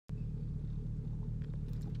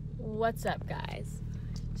What's up, guys?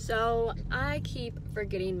 So I keep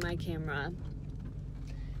forgetting my camera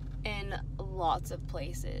in lots of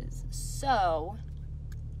places, so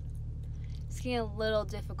it's getting a little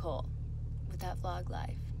difficult with that vlog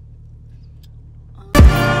life.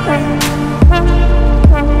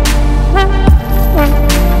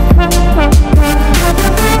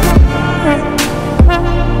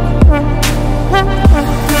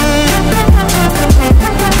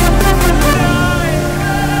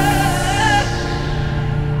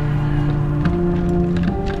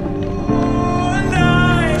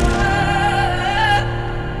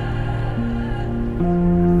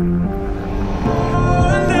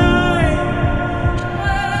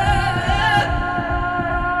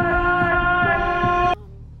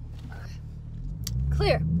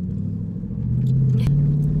 Clear.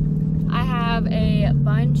 I have a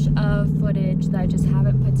bunch of footage that I just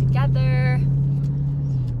haven't put together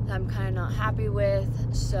that I'm kind of not happy with,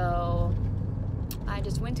 so I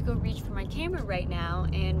just went to go reach for my camera right now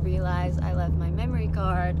and realized I left my memory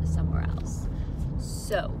card somewhere else.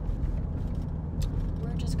 So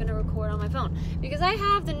we're just gonna record on my phone because I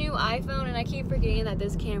have the new iPhone and I keep forgetting that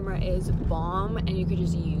this camera is bomb and you could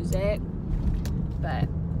just use it, but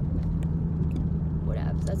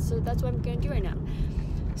whatever. That's what I'm gonna do right now.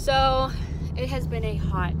 So it has been a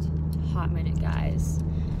hot minute, guys,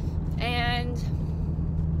 and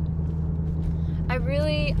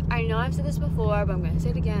I know I've said this before, but I'm gonna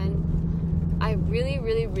say it again. I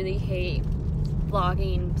really hate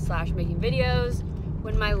vlogging / making videos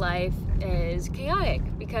when my life is chaotic,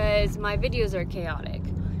 because my videos are chaotic,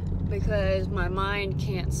 because my mind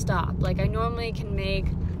can't stop. Like, I normally can make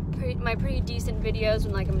my pretty decent videos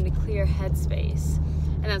when, like, I'm in a clear headspace,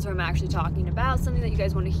 and that's what I'm actually talking about, something that you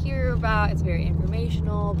guys want to hear about. It's very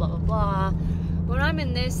informational, blah blah blah. When I'm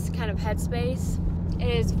in this kind of headspace, it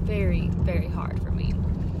is very hard for me.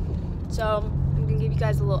 So I'm gonna give you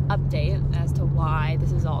guys a little update as to why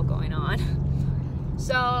this is all going on.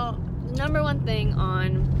 So the number one thing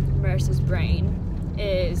on Marissa's brain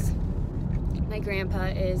is my grandpa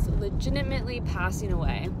is legitimately passing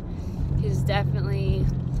away. He's definitely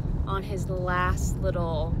on his last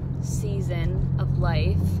little season of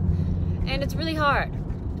life, and it's really hard.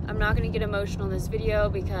 I'm not gonna get emotional in this video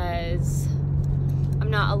because I'm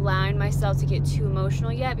not allowing myself to get too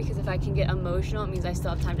emotional yet, because if I can get emotional, it means I still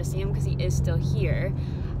have time to see him because he is still here.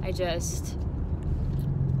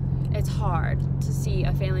 It's hard to see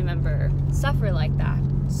a family member suffer like that.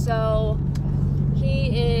 So he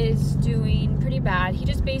is doing pretty bad. He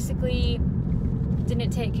just basically didn't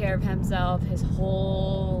take care of himself his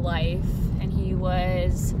whole life, and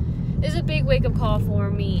this is a big wake-up call for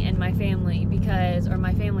me and my family, or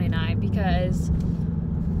my family and I, because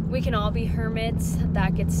we can all be hermits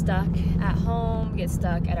that get stuck at home, get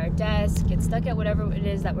stuck at our desk, get stuck at whatever it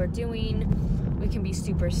is that we're doing. We can be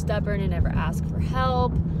super stubborn and never ask for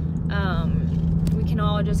help. We can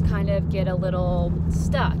all just kind of get a little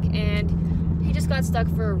stuck, and he just got stuck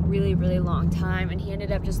for a really long time, and he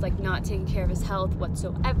ended up just like not taking care of his health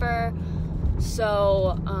whatsoever.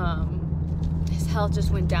 So his health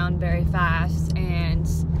just went down very fast, and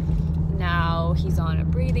now he's on a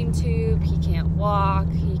breathing tube. He can't walk,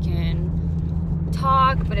 he can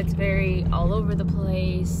talk, but it's very all over the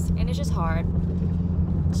place, and it's just hard.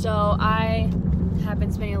 So I have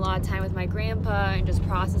been spending a lot of time with my grandpa and just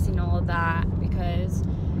processing all of that, because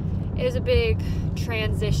it is a big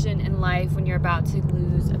transition in life when you're about to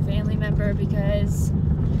lose a family member, because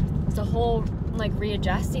it's a whole like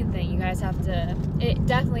readjusting thing. You guys have to, it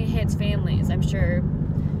definitely hits families. I'm sure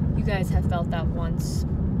you guys have felt that once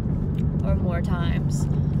or more times.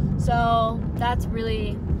 So that's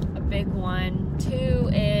really a big one. 2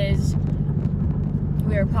 is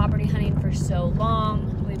we were property hunting for so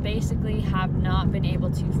long. We basically have not been able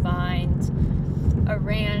to find a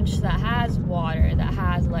ranch that has water, that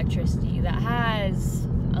has electricity, that has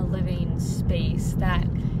a living space, that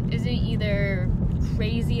isn't either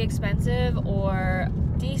crazy expensive or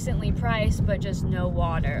decently priced, but just no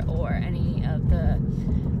water or any of the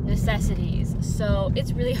necessities. So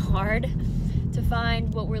it's really hard to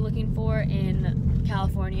find what we're looking for in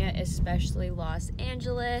California, especially Los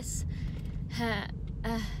Angeles.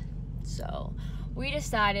 So we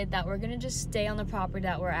decided that we're gonna just stay on the property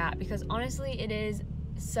that we're at, because honestly it is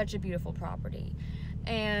such a beautiful property,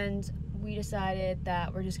 and we decided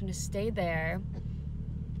that we're just gonna stay there.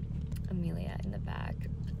 Amelia in the back.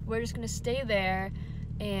 We're just gonna stay there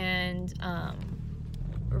and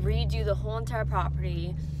redo the whole entire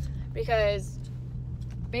property, because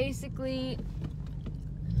basically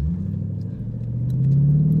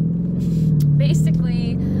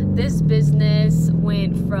this business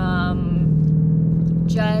went from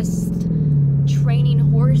just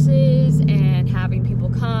horses and having people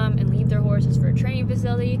come and leave their horses for a training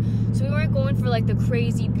facility. So we weren't going for like the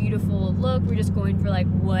crazy beautiful look. We're just going for like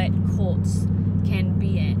what colts can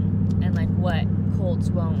be in and like what colts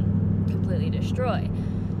won't completely destroy.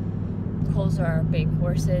 Colts are our big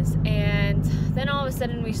horses. And then all of a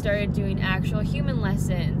sudden we started doing actual human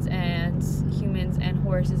lessons, and humans and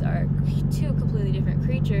horses are two completely different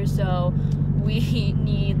creatures, so we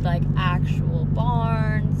need like actual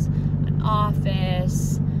barns, an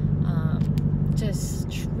office, just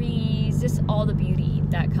trees, just all the beauty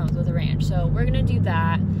that comes with a ranch. So we're gonna do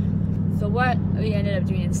that. So what we ended up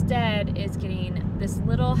doing instead is getting this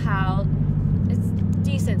little house. It's a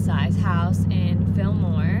decent sized house in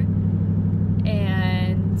Fillmore,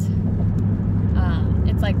 and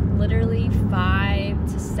it's like literally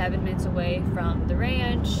 5 to 7 minutes away from the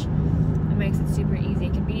ranch. It makes it super easy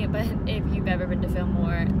and convenient, but if you've ever been to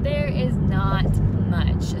Fillmore, there is not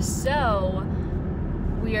much. So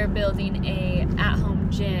we are building a at-home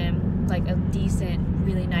gym, like a decent,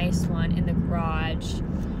 really nice one in the garage.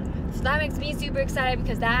 So that makes me super excited,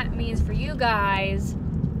 because that means for you guys,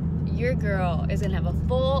 your girl is gonna have a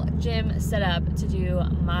full gym set up to do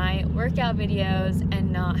my workout videos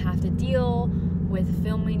and not have to deal with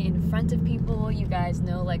filming in front of people. You guys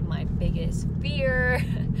know like my biggest fear.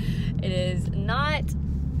 It is not,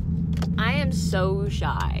 I am so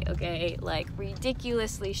shy, okay? Like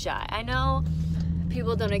ridiculously shy. I know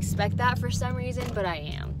people don't expect that for some reason, but I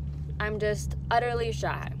am. I'm just utterly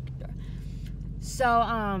shy. So,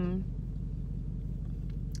 I'm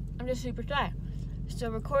just super shy. So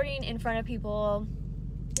recording in front of people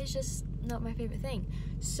is just not my favorite thing.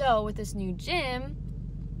 So with this new gym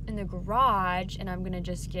in the garage, and I'm gonna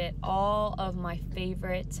just get all of my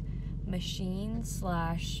favorite machines /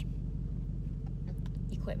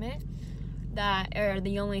 equipment that are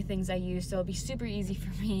the only things I use, so it'll be super easy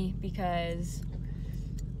for me, because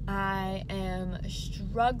I am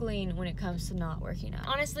struggling when it comes to not working out.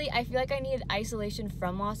 Honestly, I feel like I need isolation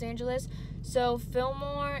from Los Angeles. So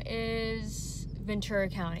Fillmore is Ventura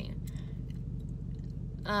County.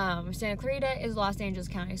 Santa Clarita is Los Angeles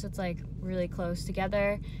County, so it's like really close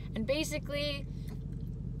together. And basically,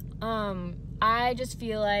 I just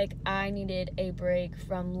feel like I needed a break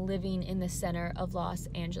from living in the center of Los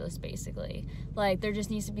Angeles, basically. Like, there just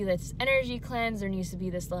needs to be this energy cleanse. There needs to be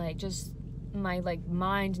this, like, just my, like,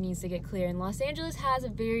 mind needs to get clear. And Los Angeles has a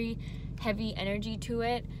very heavy energy to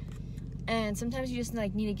it. And sometimes you just,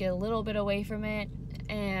 like, need to get a little bit away from it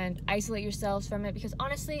and isolate yourselves from it, because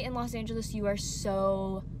honestly in Los Angeles you are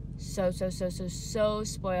so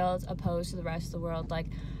spoiled opposed to the rest of the world. Like,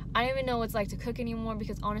 I don't even know what it's like to cook anymore,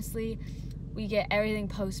 because honestly we get everything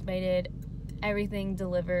postmated, everything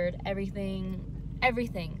delivered, everything.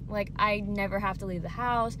 Like, I never have to leave the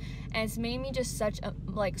house, and it's made me just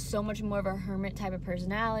so much more of a hermit type of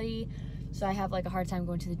personality. So I have like a hard time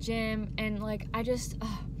going to the gym, and like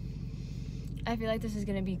I feel like this is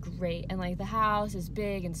gonna be great. And like the house is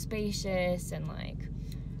big and spacious, and like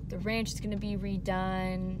the ranch is gonna be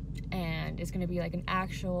redone, and it's gonna be like an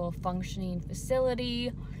actual functioning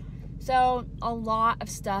facility. So a lot of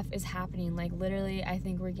stuff is happening. Like literally, I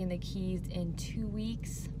think we're getting the keys in 2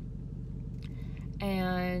 weeks,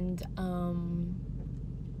 and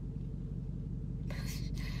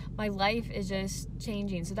my life is just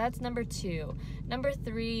changing. So that's number 2. Number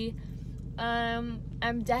 3,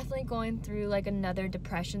 I'm definitely going through like another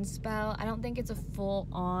depression spell. I don't think it's a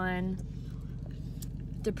full-on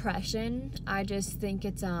depression. I just think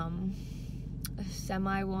it's a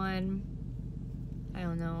semi one. I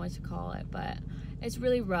don't know what to call it, but it's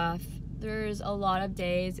really rough. There's a lot of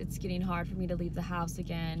days it's getting hard for me to leave the house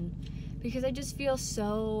again, because I just feel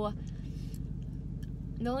so,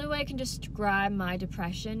 the only way I can describe my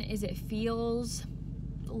depression is it feels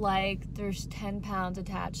like there's 10 pounds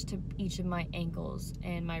attached to each of my ankles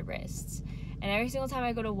and my wrists. And every single time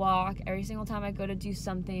I go to walk, every single time I go to do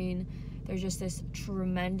something, there's just this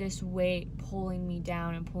tremendous weight pulling me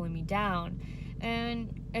down and pulling me down.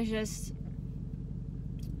 And it's just,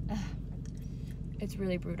 it's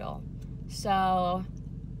really brutal. So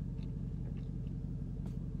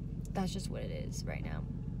that's just what it is right now.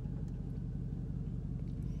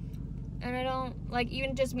 And I don't, like,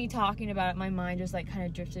 even just me talking about it, my mind just, like, kind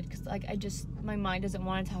of drifted, because, like, my mind doesn't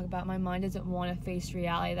want to talk about it. My mind doesn't want to face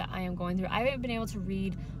reality that I am going through. I haven't been able to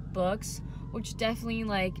read books, which definitely,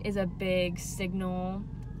 like, is a big signal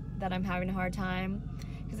that I'm having a hard time.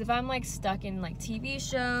 Because if I'm, like, stuck in, like, TV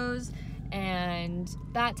shows and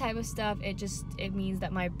that type of stuff, it means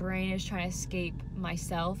that my brain is trying to escape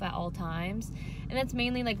myself at all times. And that's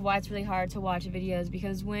mainly, like, why it's really hard to watch videos,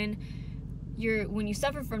 because when when you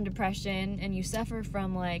suffer from depression and you suffer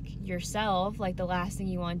from like yourself, like the last thing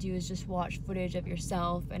you want to do is just watch footage of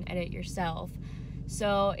yourself and edit yourself.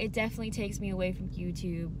 So it definitely takes me away from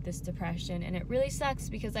YouTube, this depression, and it really sucks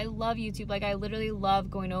because I love YouTube. Like, I literally love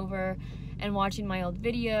going over and watching my old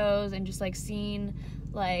videos and just like seeing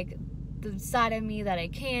like the side of me that I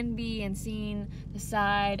can be, and seeing the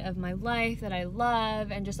side of my life that I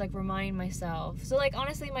love, and just like reminding myself. So like,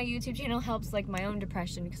 honestly, my YouTube channel helps like my own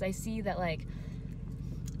depression, because I see that like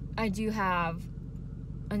I do have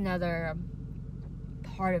another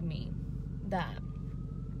part of me that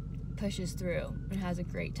pushes through and has a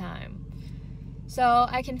great time. So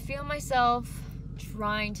I can feel myself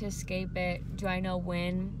trying to escape it. Do I know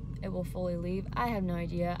when it will fully leave? I have no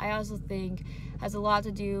idea. I also think has a lot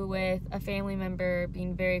to do with a family member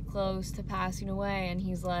being very close to passing away, and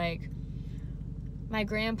he's like, my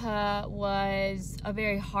grandpa was a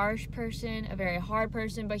very harsh person, a very hard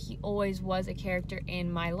person, but he always was a character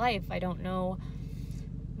in my life. I don't know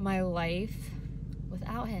my life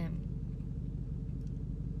without him.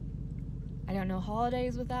 I don't know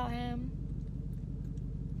holidays without him.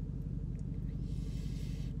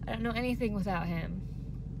 I don't know anything without him.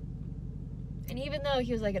 And even though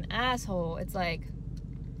he was like an asshole, it's like,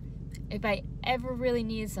 if I ever really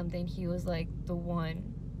needed something, he was like the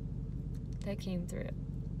one that came through.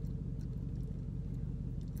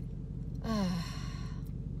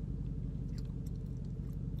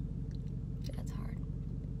 That's hard.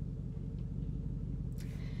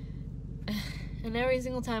 And every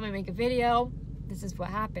single time I make a video, this is what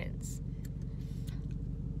happens.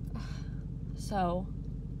 So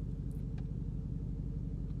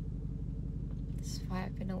this is why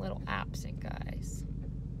I've been a little absent, guys.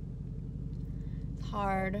 It's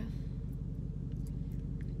hard.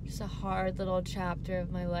 Just a hard little chapter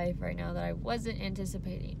of my life right now that I wasn't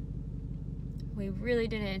anticipating. We really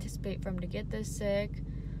didn't anticipate for him to get this sick.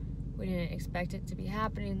 We didn't expect it to be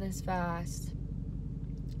happening this fast.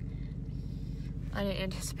 I didn't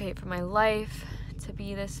anticipate for my life to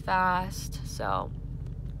be this fast. So,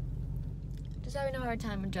 just having a hard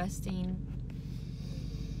time adjusting.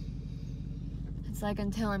 It's like,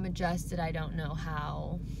 until I'm adjusted, I don't know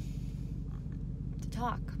how to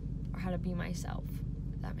talk or how to be myself,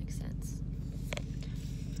 if that makes sense.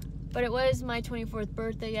 But it was my 24th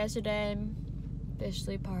birthday yesterday.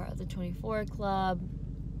 Officially part of the 24 Club.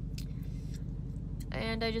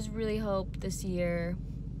 And I just really hope this year,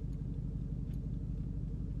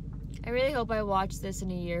 I really hope I watch this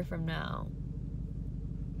in a year from now,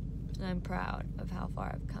 and I'm proud of how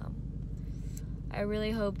far I've come. I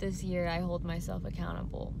really hope this year I hold myself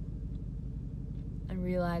accountable and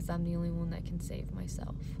realize I'm the only one that can save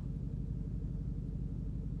myself.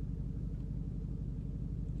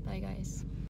 Bye, guys.